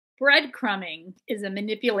Breadcrumbing is a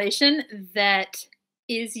manipulation that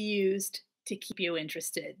is used to keep you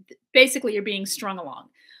interested. Basically, you're being strung along.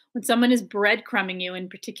 When someone is breadcrumbing you, in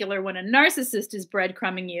particular, when a narcissist is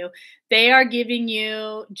breadcrumbing you, they are giving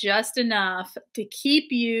you just enough to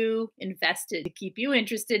keep you invested, to keep you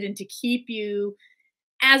interested, and to keep you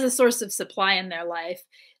as a source of supply in their life.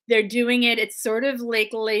 They're doing it, it's sort of like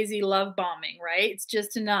lazy love bombing, right? It's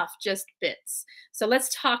just enough, just bits. So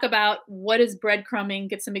let's talk about what is breadcrumbing,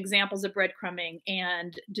 get some examples of breadcrumbing,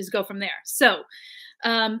 and just go from there. So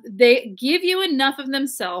they give you enough of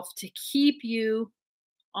themselves to keep you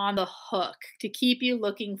on the hook, to keep you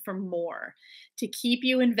looking for more, to keep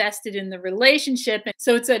you invested in the relationship. And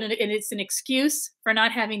so it's an excuse for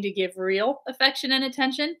not having to give real affection and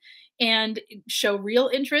attention and show real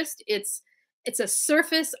interest. It's a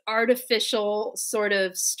surface artificial sort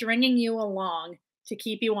of stringing you along to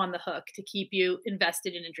keep you on the hook, to keep you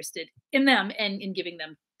invested and interested in them and in giving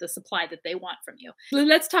them the supply that they want from you.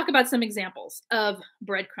 Let's talk about some examples of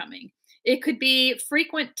breadcrumbing. It could be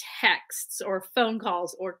frequent texts or phone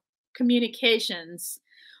calls or communications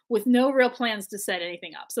with no real plans to set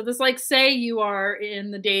anything up. So this, like, say you are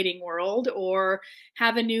in the dating world or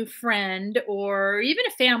have a new friend or even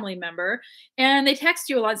a family member, and they text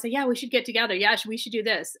you a lot and say, yeah, we should get together. Yeah, we should do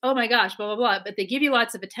this. Oh my gosh, blah, blah, blah. But they give you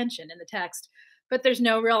lots of attention in the text, but there's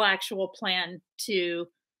no real actual plan to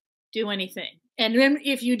do anything. And then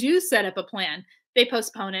if you do set up a plan, they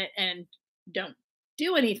postpone it and don't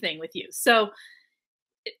do anything with you. So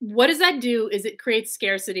what does that do is it creates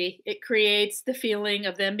scarcity. It creates the feeling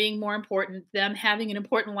of them being more important, them having an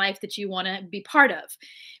important life that you want to be part of.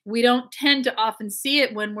 We don't tend to often see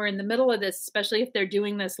it when we're in the middle of this, especially if they're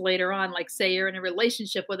doing this later on. Like, say you're in a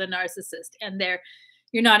relationship with a narcissist and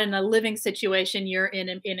you're not in a living situation, you're in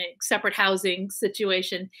a separate housing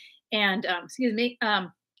situation, and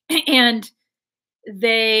and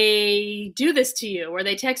they do this to you, or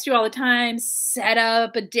they text you all the time, set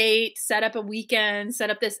up a date, set up a weekend,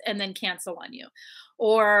 set up this, and then cancel on you,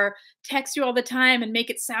 or text you all the time and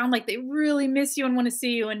make it sound like they really miss you and want to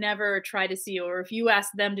see you and never try to see you. Or if you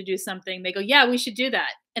ask them to do something, they go, yeah, we should do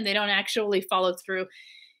that, and they don't actually follow through.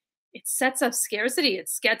 It sets up scarcity. It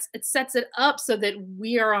sets it up so that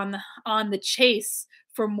we are on the chase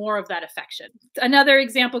for more of that affection. Another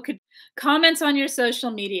example could comments on your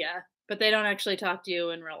social media, but they don't actually talk to you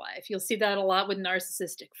in real life. You'll see that a lot with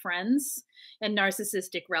narcissistic friends and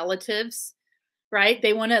narcissistic relatives, right?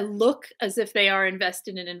 They want to look as if they are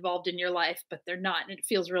invested and involved in your life, but they're not, and it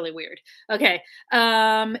feels really weird. Okay,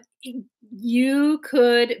 you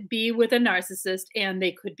could be with a narcissist and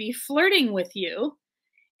they could be flirting with you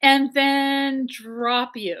and then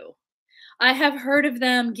drop you. I have heard of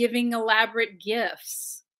them giving elaborate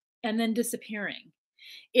gifts and then disappearing.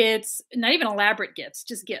 It's not even elaborate gifts,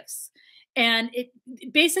 just gifts. And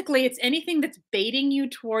it's anything that's baiting you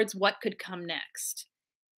towards what could come next.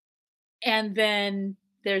 And then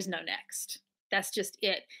there's no next. That's just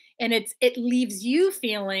it. And it leaves you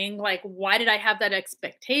feeling like, why did I have that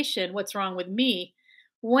expectation? What's wrong with me?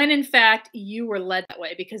 When in fact you were led that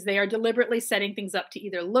way, because they are deliberately setting things up to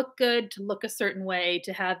either look good, to look a certain way,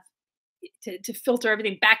 to filter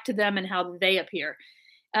everything back to them and how they appear.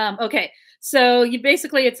 Okay, so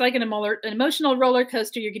it's like an emotional roller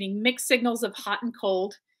coaster. You're getting mixed signals of hot and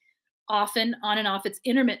cold, often on and off. It's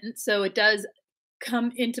intermittent, so it does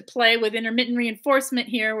come into play with intermittent reinforcement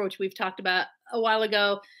here, which we've talked about a while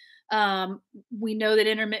ago. We know that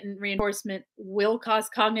intermittent reinforcement will cause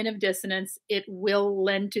cognitive dissonance. It will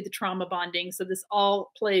lend to the trauma bonding. So this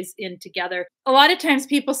all plays in together. A lot of times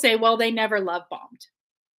people say, well, they never love bombed.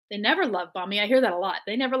 They never love bombed me. I hear that a lot.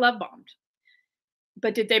 They never love bombed.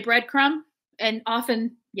 But did they breadcrumb? And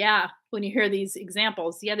often, yeah, when you hear these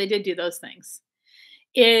examples, yeah, they did do those things.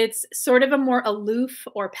 It's sort of a more aloof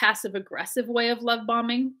or passive-aggressive way of love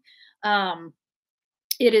bombing.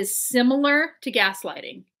 It is similar to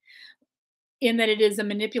gaslighting in that it is a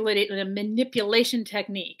manipulation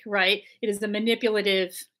technique, right? It is a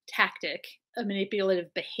manipulative tactic, a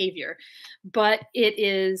manipulative behavior, but it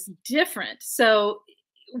is different. So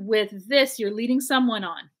with this, you're leading someone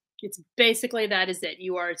on. It's basically, that is it.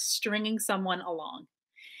 You are stringing someone along.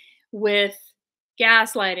 With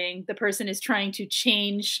gaslighting, the person is trying to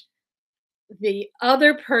change the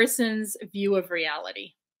other person's view of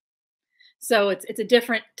reality. So it's a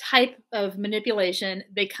different type of manipulation.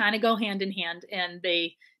 They kind of go hand in hand, and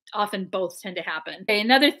they often both tend to happen. Okay,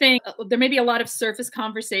 another thing, there may be a lot of surface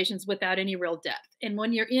conversations without any real depth. And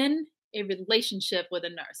when you're in a relationship with a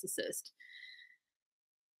narcissist,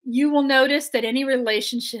 you will notice that any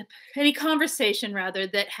conversation rather,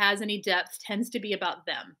 that has any depth tends to be about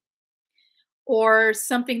them or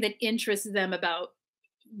something that interests them about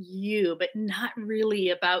you, but not really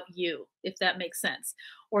about you, if that makes sense.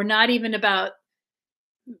 Or not even about,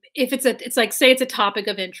 if it's like, say it's a topic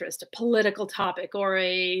of interest, a political topic or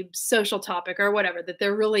a social topic or whatever that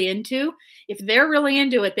they're really into. If they're really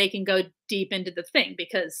into it, they can go deep into the thing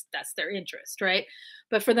because that's their interest, right?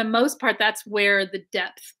 But for the most part, that's where the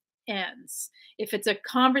depth ends. If it's a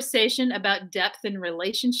conversation about depth in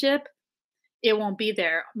relationship, it won't be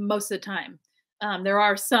there most of the time. There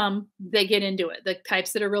are some that get into it. The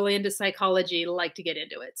types that are really into psychology like to get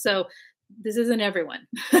into it. So this isn't everyone,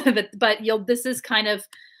 but you'll. This is kind of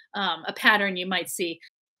a pattern you might see.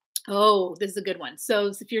 Oh, this is a good one.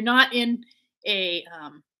 So if you're not in a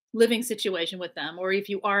living situation with them, or if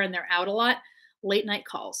you are and they're out a lot, late night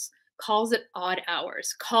calls, calls at odd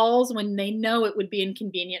hours, calls when they know it would be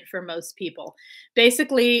inconvenient for most people.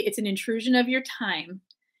 Basically, it's an intrusion of your time,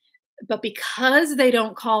 but because they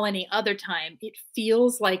don't call any other time, it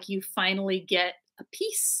feels like you finally get a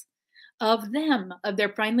piece of them, of they're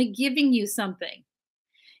finally giving you something.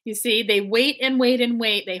 You see, they wait and wait and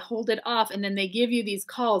wait. They hold it off, and then they give you these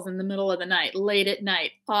calls in the middle of the night, late at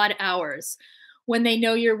night, odd hours. When they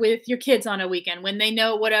know you're with your kids on a weekend, when they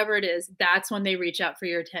know whatever it is, that's when they reach out for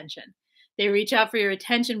your attention. They reach out for your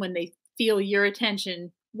attention when they feel your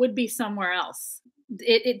attention would be somewhere else.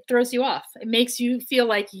 It throws you off. It makes you feel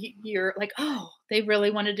like you're like, oh, they really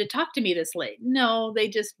wanted to talk to me this late. No, they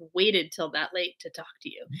just waited till that late to talk to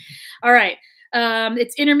you. All right.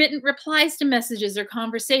 It's intermittent replies to messages or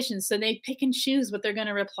conversations. So they pick and choose what they're going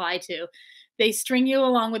to reply to. They string you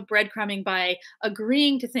along with breadcrumbing by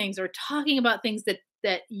agreeing to things or talking about things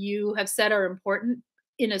that you have said are important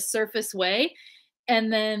in a surface way.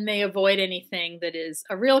 And then they avoid anything that is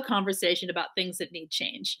a real conversation about things that need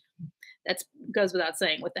change. That goes without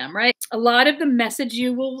saying with them, right? A lot of the messages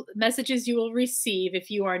you will receive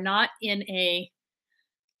if you are not in a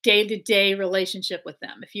day-to-day relationship with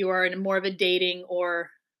them, if you are in more of a dating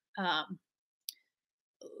or um,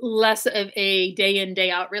 less of a day in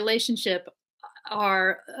day out relationship,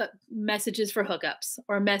 are messages for hookups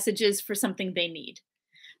or messages for something they need.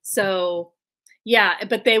 So yeah,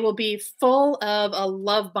 but they will be full of a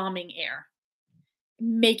love bombing air,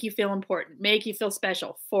 make you feel important, make you feel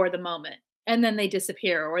special for the moment, and then they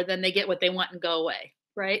disappear, or then they get what they want and go away,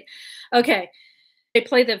 right? Okay. They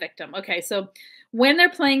play the victim. Okay, so when they're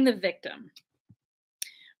playing the victim,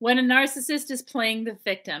 when a narcissist is playing the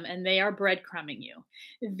victim and they are breadcrumbing you,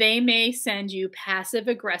 they may send you passive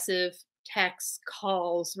aggressive texts,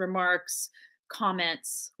 calls, remarks,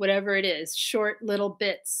 comments, whatever it is, short little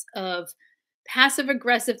bits of passive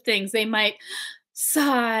aggressive things. They might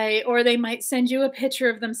sigh, or they might send you a picture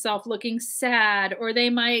of themselves looking sad, or they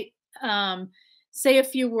might say a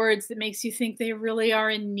few words that makes you think they really are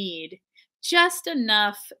in need, just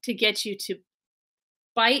enough to get you to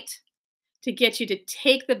bite, to get you to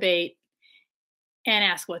take the bait and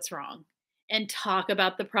ask what's wrong and talk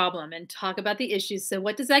about the problem and talk about the issues. So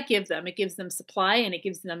what does that give them? It gives them supply, and it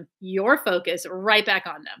gives them your focus right back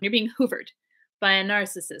on them. You're being hoovered by a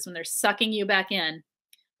narcissist when they're sucking you back in.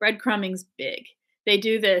 Breadcrumbing's big. They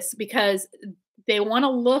do this because they want to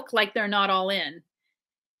look like they're not all in,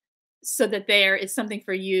 so that there is something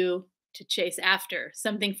for you to chase after,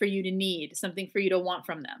 something for you to need, something for you to want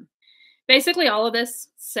from them. Basically, all of this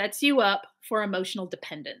sets you up for emotional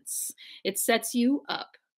dependence. It sets you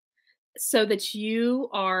up so that you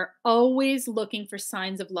are always looking for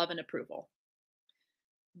signs of love and approval,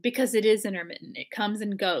 because it is intermittent. It comes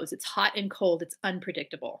and goes. It's hot and cold. It's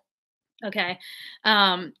unpredictable. Okay.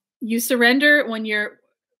 You surrender when you're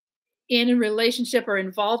in a relationship or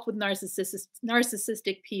involved with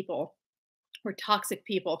narcissistic people or toxic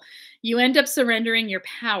people. You end up surrendering your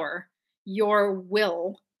power, your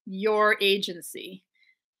will, your agency,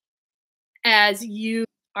 as you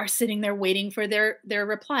are sitting there waiting for their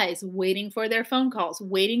replies, waiting for their phone calls,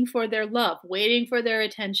 waiting for their love, waiting for their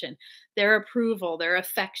attention, their approval, their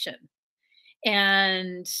affection.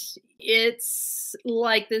 And it's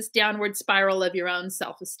like this downward spiral of your own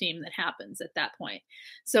self-esteem that happens at that point.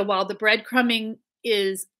 So while the breadcrumbing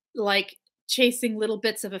is like chasing little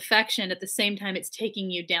bits of affection, at the same time it's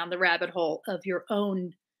taking you down the rabbit hole of your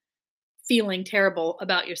own feeling terrible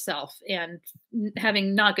about yourself and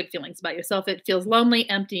having not good feelings about yourself. It feels lonely,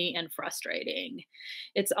 empty, and frustrating.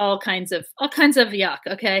 It's all kinds of yuck.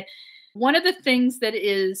 Okay. One of the things that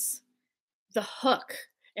is the hook,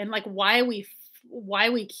 and like why we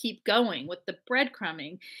keep going with the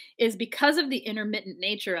breadcrumbing, is because of the intermittent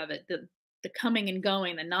nature of it, the coming and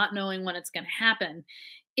going, the not knowing when it's going to happen.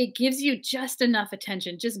 It gives you just enough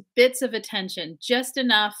attention, just bits of attention, just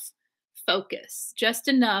enough focus, just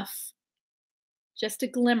enough, just a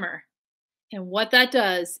glimmer. And what that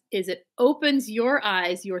does is it opens your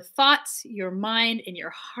eyes, your thoughts, your mind, and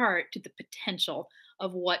your heart to the potential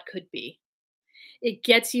of what could be. It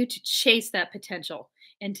gets you to chase that potential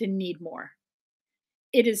and to need more.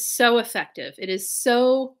 It is so effective. It is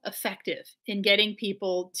so effective in getting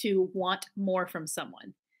people to want more from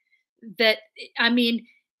someone that, I mean,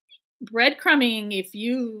 breadcrumbing, if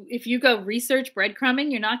you go research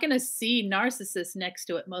breadcrumbing, you're not going to see narcissists next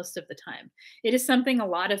to it most of the time. It is something a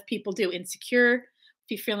lot of people do. Insecure, if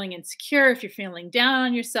you're feeling insecure, if you're feeling down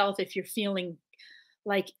on yourself, if you're feeling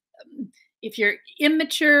like, if you're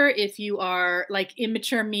immature, if you are like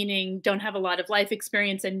immature meaning don't have a lot of life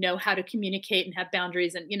experience and know how to communicate and have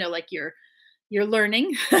boundaries, and like you're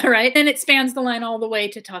learning, right? And it spans the line all the way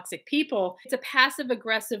to toxic people. It's a passive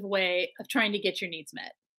aggressive way of trying to get your needs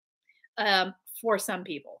met, for some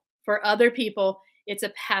people. For other people, it's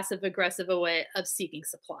a passive aggressive way of seeking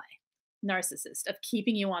supply. Narcissist, of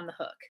keeping you on the hook.